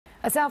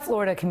A South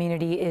Florida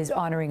community is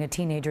honoring a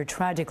teenager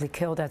tragically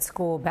killed at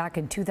school back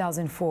in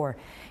 2004.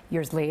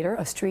 Years later,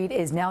 a street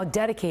is now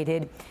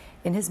dedicated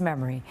in his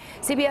memory.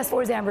 CBS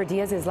 4's Amber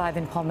Diaz is live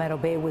in Palmetto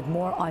Bay with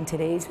more on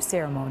today's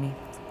ceremony.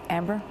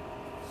 Amber?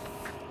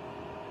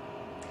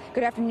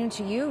 Good afternoon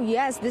to you.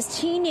 Yes,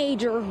 this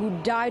teenager who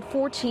died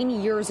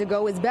 14 years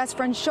ago, his best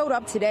friend showed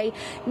up today,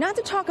 not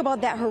to talk about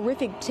that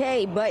horrific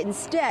day, but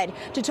instead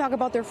to talk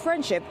about their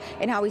friendship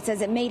and how he says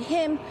it made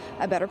him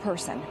a better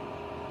person.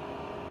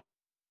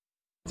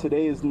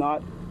 Today is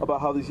not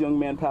about how this young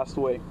man passed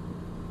away,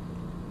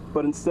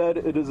 but instead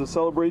it is a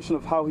celebration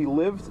of how he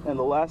lived and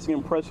the lasting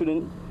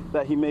impression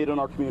that he made on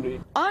our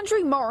community.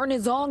 Andre Martin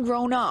is all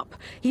grown up.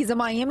 He's a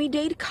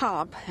Miami-Dade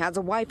cop, has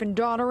a wife and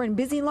daughter and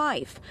busy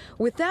life.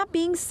 With that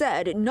being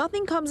said,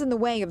 nothing comes in the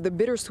way of the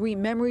bittersweet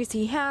memories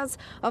he has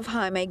of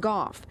Jaime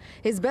Gough.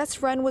 His best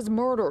friend was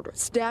murdered,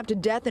 stabbed to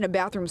death in a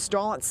bathroom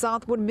stall at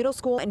Southwood Middle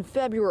School in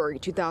February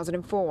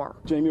 2004.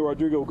 Jaime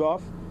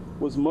Gough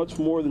was much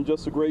more than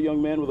just a great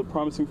young man with a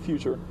promising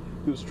future.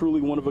 He was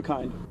truly one of a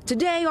kind.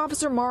 Today,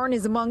 Officer Martin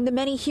is among the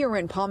many here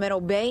in Palmetto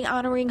Bay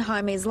honoring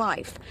Jaime's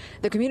life.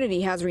 The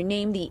community has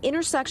renamed the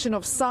intersection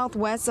of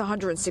Southwest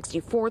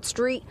 164th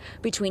Street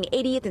between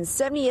 80th and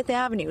 70th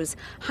Avenues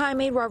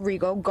Jaime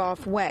Rodrigo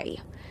Gough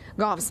Way.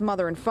 Gough's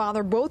mother and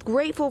father both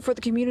grateful for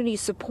the community's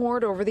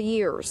support over the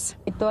years.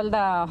 I told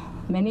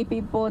many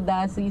people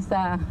that is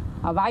a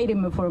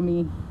vitamin for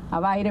me, a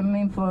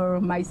vitamin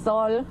for my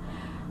soul,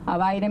 a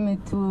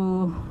vitamin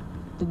to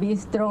be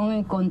strong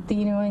and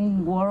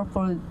continuing work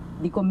for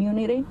the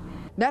community.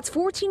 That's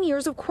 14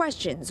 years of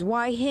questions.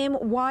 Why him?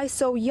 Why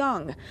so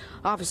young?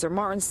 Officer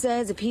Martin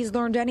says if he's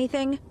learned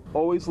anything,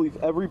 always leave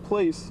every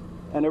place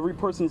and every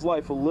person's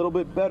life a little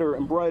bit better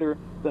and brighter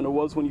than it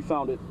was when you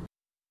found it.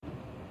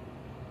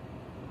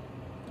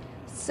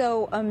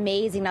 So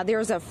amazing. Now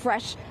there's a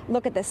fresh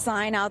look at the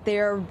sign out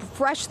there,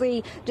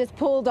 freshly just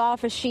pulled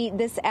off a sheet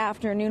this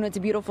afternoon. It's a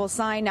beautiful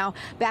sign. Now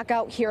back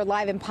out here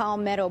live in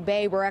Palmetto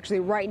Bay, we're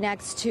actually right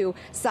next to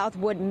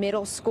Southwood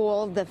Middle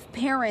School. The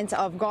parents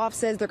of Gough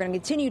says they're going to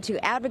continue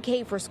to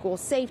advocate for school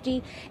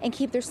safety and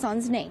keep their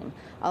son's name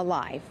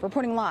alive.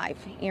 Reporting live,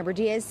 Amber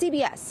Diaz,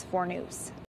 CBS 4 News.